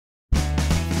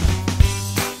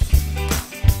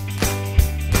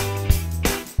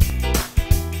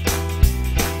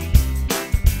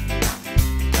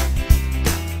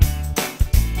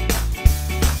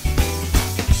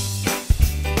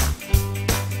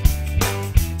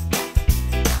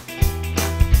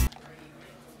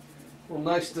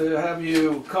Well, nice to have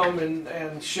you come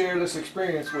and share this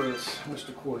experience with us,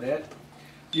 Mr. Cornett.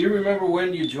 Do you remember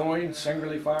when you joined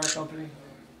Hurriedly Fire Company?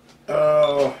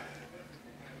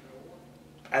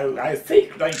 I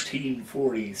think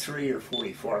 1943 or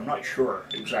 44, I'm not sure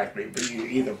exactly, but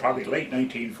either probably late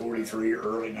 1943 or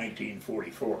early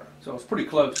 1944. So it's pretty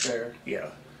close there.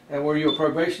 Yeah. And were you a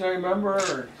probationary member?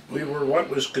 Or? We were what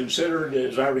was considered,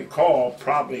 as I recall,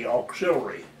 probably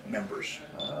auxiliary members.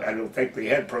 I don't think we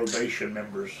had probation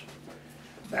members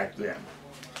back then.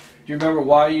 Do you remember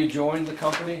why you joined the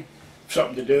company?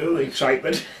 Something to do,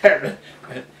 excitement.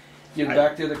 Give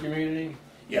back to the community?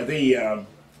 Yeah,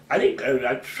 I think,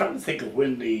 I'm trying to think of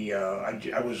when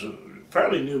I was a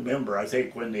fairly new member, I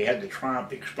think, when they had the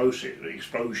Triumph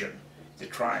explosion, the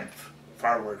Triumph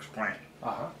fireworks plant.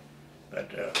 Uh-huh.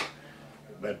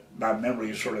 But my memory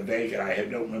is sort of vague, and I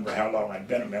don't remember how long I'd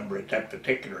been a member at that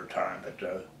particular time,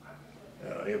 but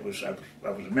I was a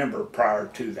member prior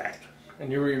to that.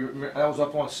 And that was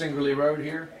up on Singerly Road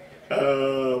here?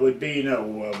 Would be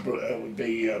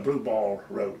Blue Ball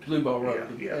Road. Blue Ball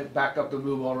Road. Yeah. Back up to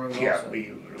Blue Ball Road. Yeah, also.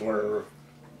 we were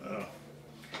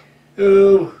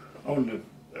on the.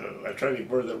 I try to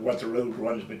think what the road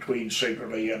runs between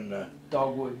Singerly and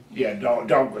Dogwood. Yeah,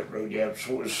 Dogwood Road. Yeah,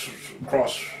 so it was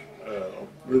across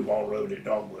Blue Ball Road at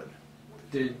Dogwood.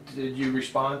 Did you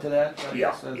respond to that?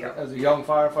 Yeah, As a young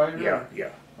firefighter? Yeah, yeah.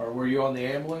 Or were you on the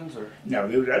ambulance? Or? No,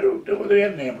 I don't know whether they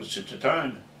had an ambulance at the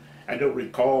time. I don't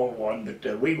recall one,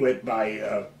 but we went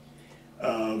by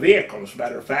vehicle, as a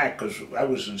matter of fact, because I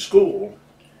was in school,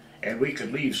 and we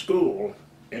could leave school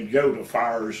and go to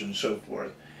fires and so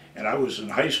forth. And I was in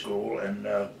high school, and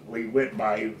we went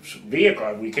by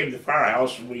vehicle. We came to the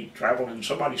firehouse, and we traveled in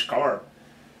somebody's car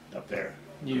up there.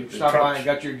 You stopped by and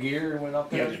got your gear and went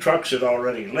up there? Yeah, the trucks had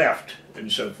already left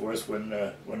and so forth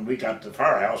when we got to the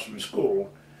firehouse from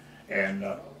school, and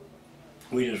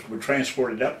we just were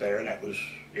transported up there, and that was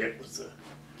it.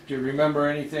 Do you remember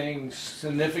anything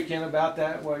significant about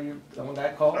that while you on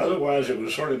that call? Otherwise, it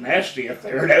was sort of nasty up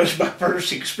there. That was my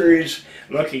first experience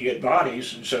looking at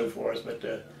bodies and so forth. But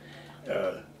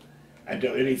I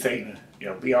don't anything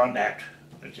beyond that.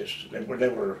 It just there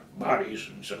were bodies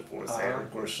and so forth there. Of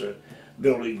course,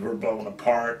 buildings were blown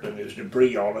apart and there's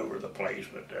debris all over the place.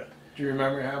 But do you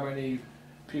remember how many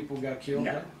people got killed?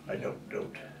 No, I don't.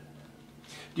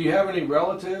 Do you have any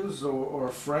relatives or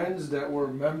friends that were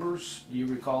members? Do you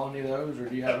recall any of those, or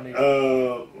do you have any?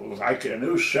 I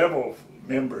knew several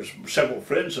members, several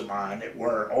friends of mine that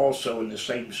were also in the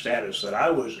same status that I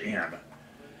was in.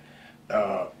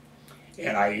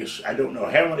 And I don't know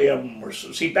how many of them were.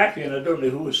 See, back then I don't know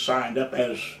who was signed up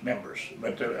as members,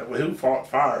 but who fought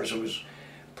fires? It was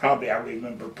probably I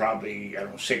remember I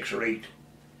don't know 6 or 8.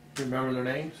 Do you remember their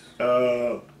names?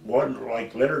 One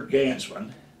like Leonard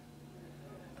Gansman.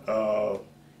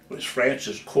 Was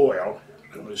Francis Coyle,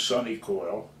 it was Sonny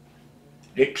Coyle,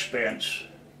 Dick Spence,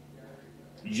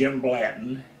 Jim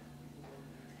Blanton,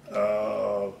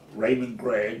 Raymond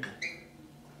Gregg,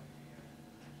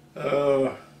 anything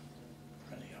else?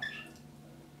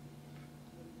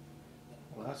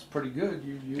 Well, that's pretty good.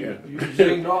 You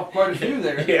zinged off quite a few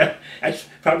there. Yeah, that's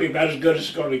probably about as good as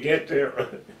it's going to get there.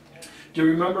 Do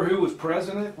you remember who was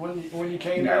president when you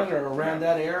came in, or around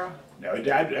that era? No,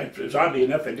 oddly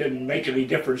enough, it didn't make any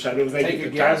difference. I don't think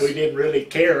at the time we didn't really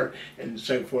care and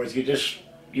so forth. You did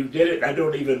it. I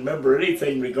don't even remember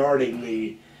anything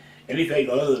regarding anything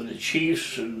other than the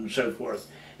chiefs and so forth.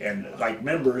 And like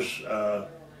members, I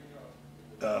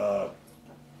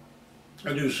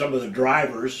knew some of the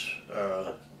drivers,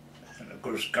 and of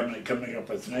course coming up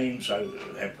with names I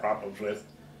had problems with,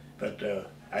 but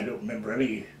I don't remember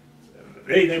anything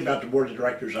about the board of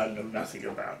directors. I know nothing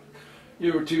about.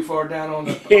 You were too far down on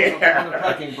the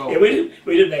pecking pole. Yeah,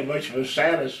 we didn't have much of a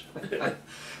status.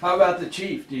 How about the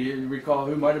chief? Do you recall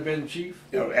who might have been the chief?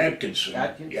 Atkinson.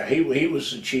 Atkinson. Yeah, he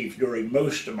was the chief during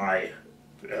most of my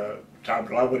time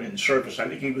till I went in service. I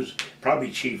think he was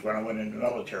probably chief when I went in the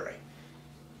military.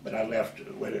 But I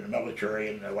went in the military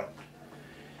in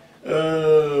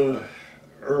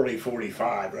early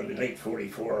 45, late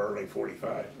 44, early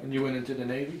 45. And you went into the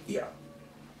Navy? Yeah.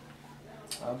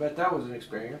 I bet that was an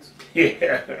experience.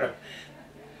 Yeah.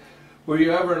 Were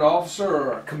you ever an officer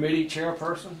or a committee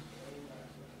chairperson?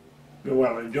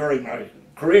 Well, during my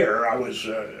career, I was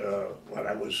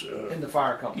in the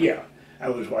fire company. Yeah, I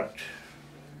was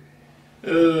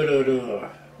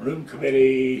room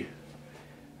committee.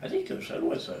 I think I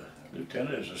was a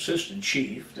lieutenant, as assistant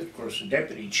chief, of course, a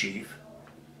deputy chief,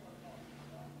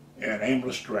 an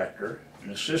ambulance director,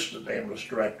 an assistant ambulance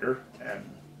director, and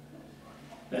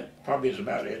that probably is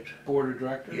about it. Board of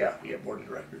directors? Yeah, board of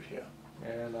directors, yeah.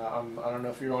 And I don't know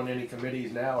if you're on any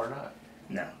committees now or not.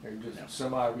 No. You're just No.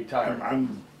 semi-retired.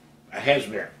 I'm a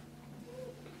has-been.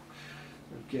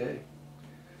 Okay.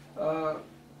 I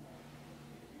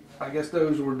guess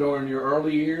those were during your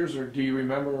early years, or do you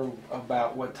remember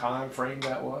about what time frame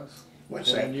that was?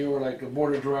 What's When that? you were like a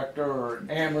board of director or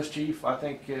ambulance chief, I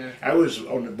think. I was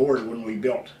on the board when we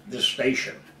built this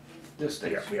station. This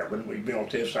station. Yeah, when we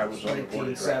built this, I was on the board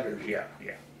of 1970. directors.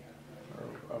 Yeah.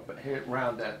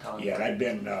 Around that time. Yeah, and I'd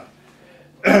been,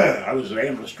 I was an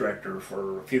ambulance director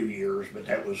for a few years, but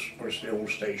that was, of course, the old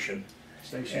station.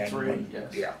 Station And 3, when-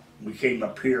 yes. Yeah, we came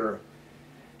up here,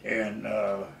 and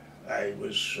I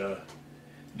was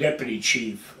deputy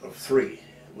chief of 3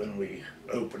 when we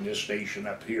opened this station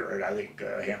up here, and I think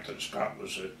Hampton Scott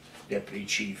was a deputy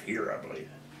chief here, I believe.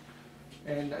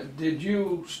 And did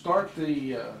you start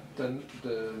the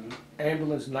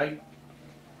ambulance night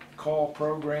call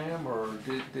program, or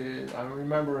did I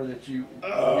remember that you?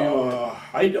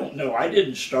 I don't know. I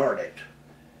didn't start it.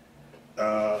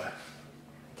 I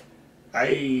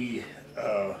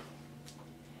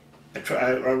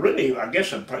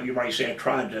guess you might say I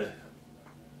tried to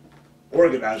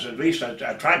organize it. At least I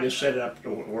tried to set it up to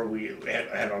where we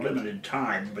had a limited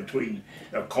time between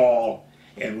a call,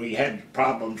 and we had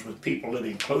problems with people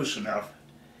living close enough,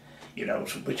 you know,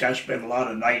 which I spent a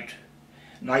lot of nights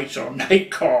on night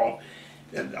call.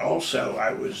 And also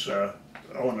I was on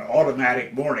an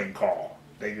automatic morning call.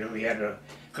 We had to,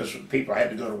 because people had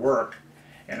to go to work,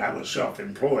 and I was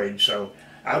self-employed, so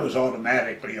I was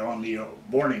automatically on the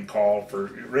morning call for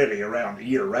really around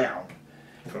year round.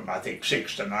 From I think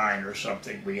 6 to 9 or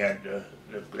something, we had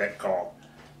that call.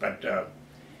 But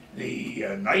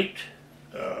the night,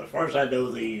 as far as I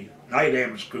know, the night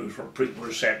ambulance crews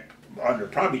were set under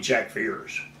probably Jack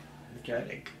Fears. Okay. I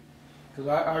think. Because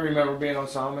I remember being on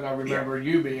some, and I remember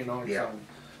you being on Yeah. some.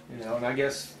 You know, and I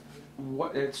guess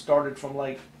it started from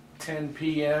like 10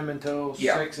 p.m. until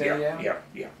 6 a.m. Yeah.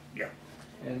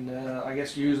 And I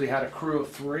guess you usually had a crew of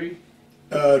 3.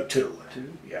 2. 2.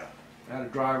 Yeah. Had a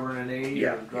driver and an aide.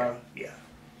 Yeah. Or a driver. Yeah.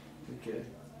 Okay.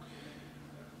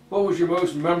 What was your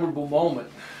most memorable moment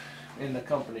in the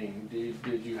company?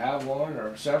 Did you have one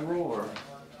or several or?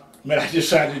 But I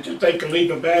decided to take a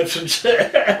leave of absence.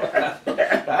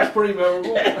 That's pretty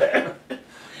memorable.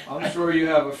 I'm sure you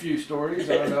have a few stories.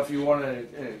 I don't know if you want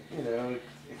to,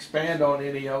 expand on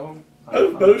any of them.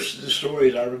 Most of the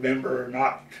stories I remember are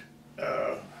not,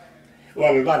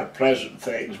 well, they're not pleasant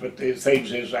things, but the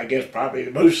things is, I guess probably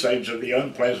most things are the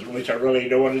unpleasant, which I really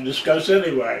don't want to discuss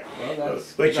anyway. Well,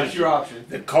 that's your option.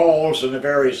 The calls and the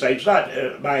various things. Not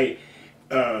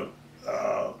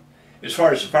as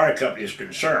far as the fire company is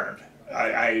concerned,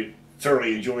 I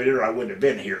thoroughly enjoyed it, or I wouldn't have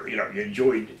been here. You know, you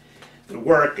enjoyed the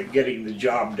work and getting the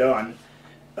job done.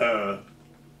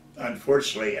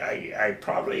 Unfortunately, I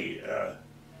probably,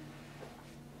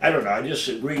 I don't know, I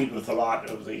disagreed with a lot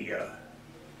of the,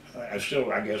 I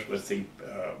still, I guess, with the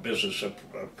business of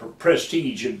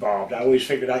prestige involved. I always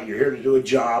figured out you're here to do a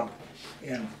job,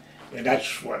 and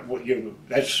that's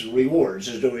that's the rewards,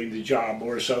 is doing the job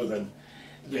more so than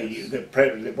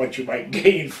what you might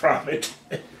gain from it.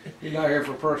 You're not here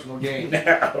for personal gain.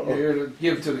 No. You're here to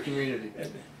give to the community.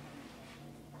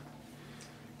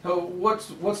 So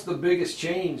what's the biggest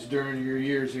change during your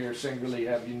years here at Singerly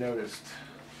have you noticed?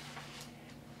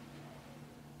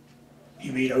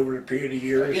 You mean over a period of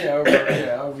years?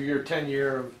 Yeah, over your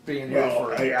tenure of being here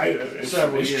for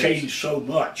several it's years. changed so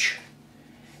much.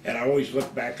 And I always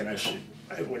look back and I said,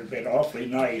 it would have been awfully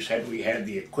nice had we had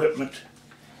the equipment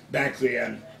back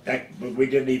then. But we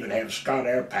didn't even have Scott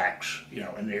air packs,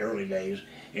 in the early days.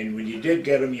 And when you did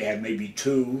get them, you had maybe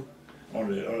 2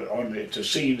 to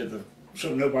see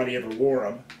so nobody ever wore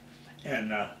them.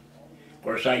 And of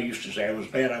course, I used to say I was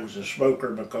glad I was a smoker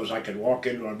because I could walk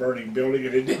into a burning building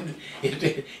and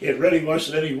it really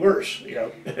wasn't any worse, Yeah,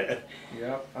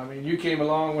 I mean, you came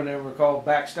along when they were called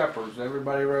backsteppers.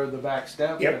 Everybody rode the back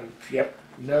step. Yep.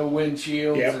 No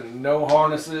windshields and no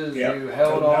harnesses. Yep. You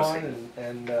held on, Nothing.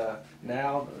 and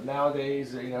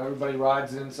nowadays, everybody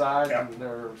rides inside and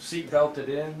they're seat belted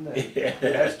in. And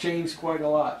it has changed quite a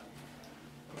lot.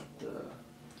 But,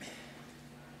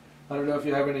 I don't know if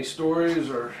you have any stories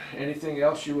or anything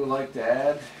else you would like to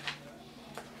add.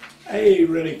 I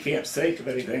really can't think of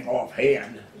anything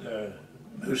offhand.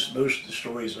 Most of the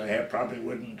stories I have probably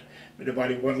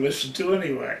nobody want to listen to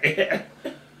anyway.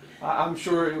 I'm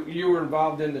sure you were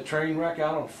involved in the train wreck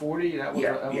out on 40. That was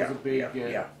a big.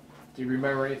 Do you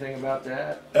remember anything about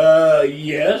that?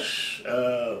 Yes.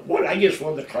 I guess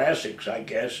one of the classics,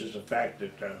 is the fact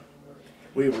that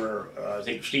we were, I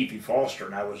think Stevie Foster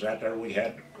and I was out there. We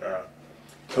had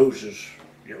hoses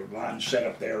lines set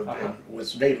up there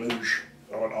with deluge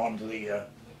onto the.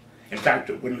 In fact,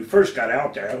 when we first got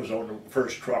out there, I was on the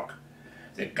first truck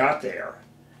that got there,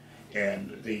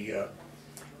 and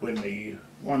when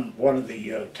one of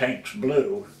the tanks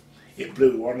blew, it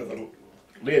blew one of the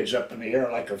lids up in the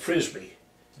air like a frisbee.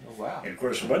 Oh, wow. And of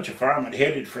course, a bunch of firemen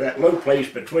headed for that low place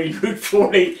between Route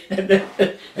 40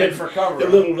 and for cover. the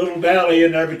little valley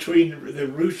in there between the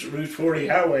Route 40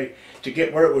 highway to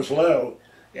get where it was low.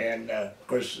 And of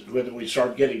course, when we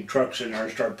started getting trucks in there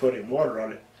and started putting water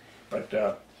on it.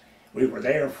 But we were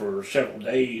there for several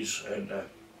days, and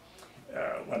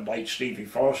one night Stevie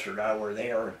Foster and I were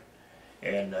there,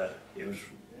 and it was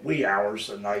wee hours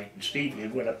of the night. And Stevie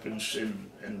went up in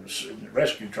the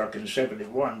rescue truck in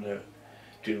 '71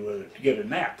 to get a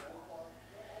nap.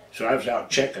 So I was out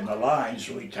checking the lines.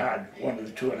 We tied one of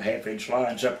the 2.5-inch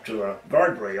lines up to a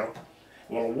guardrail.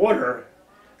 Well, water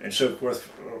and so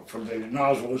forth from the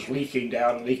nozzle was leaking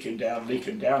down,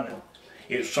 and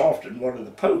it softened one of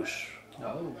the posts.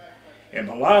 Oh. And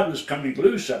the line was coming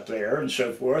loose up there and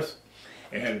so forth,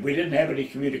 and we didn't have any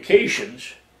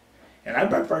communications. And I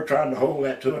remember trying to hold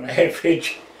that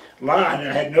 2.5-inch line, and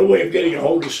I had no way of getting a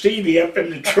hold of Stevie up in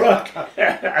the truck.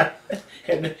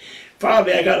 And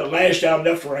finally I got it lashed out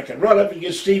enough where I could run up and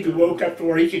get Stevie woke up to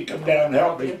where he could come down and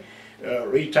help me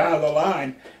retie the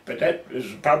line. But that was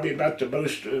probably about the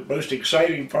most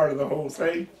exciting part of the whole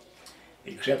thing,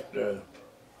 except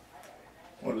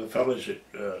one of the fellas that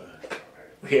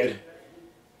we had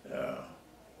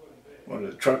one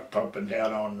of the truck pumping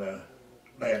down on the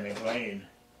landing lane,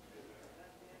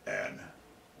 and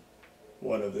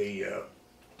one of the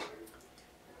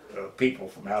people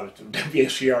from out at the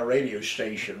WSCR radio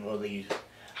station, one of these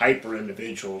hyper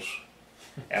individuals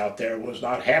out there, was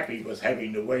not happy with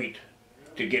having to wait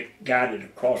to get guided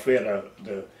across. We had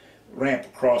the ramp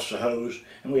across the hose,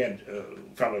 and we had a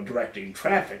fellow directing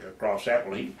traffic across that.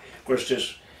 Well, of course,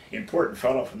 this important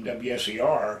fellow from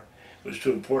WSCR was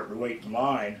too important to wait in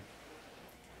line,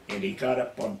 and he got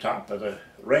up on top of the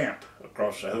ramp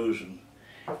across the hose and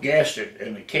gassed it,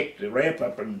 and it kicked the ramp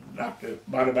up and knocked the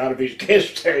bottom out of his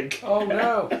gas tank. Oh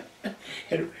no!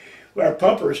 And our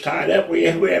pumper's tied up. We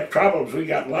have problems. We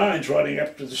got lines running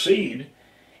up to the scene,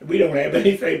 and we don't have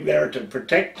anything there to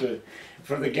protect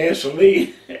from the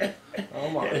gasoline. Oh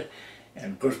my!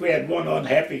 And of course, we had one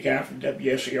unhappy guy from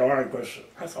WSCR. Of course,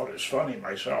 I thought it was funny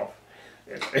myself,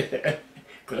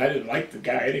 because I didn't like the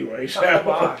guy anyway.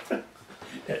 So,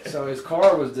 so his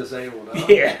car was disabled, huh?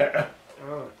 Yeah.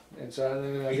 Oh. And so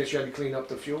then I guess you had to clean up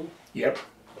the fuel? Yep.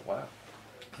 Wow.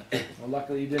 Well,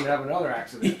 luckily you didn't have another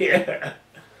accident. Yeah.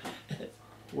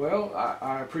 Well,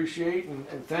 I appreciate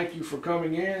and thank you for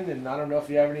coming in, and I don't know if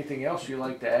you have anything else you'd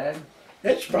like to add.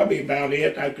 That's probably about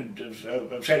it. I could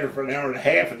have sat here for an hour and a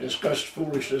half and discussed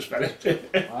foolishness, but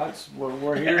Well,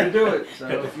 we're here to do it. So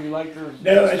if you like to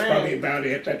no, that's probably about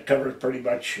it. That covers pretty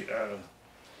much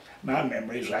my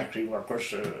memories. Actually, well, of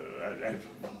course,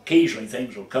 occasionally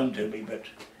things will come to me, but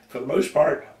for the most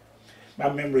part, my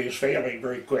memory is failing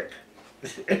very quick.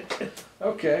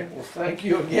 Okay. Well, thank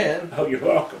you again. Oh, you're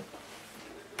welcome.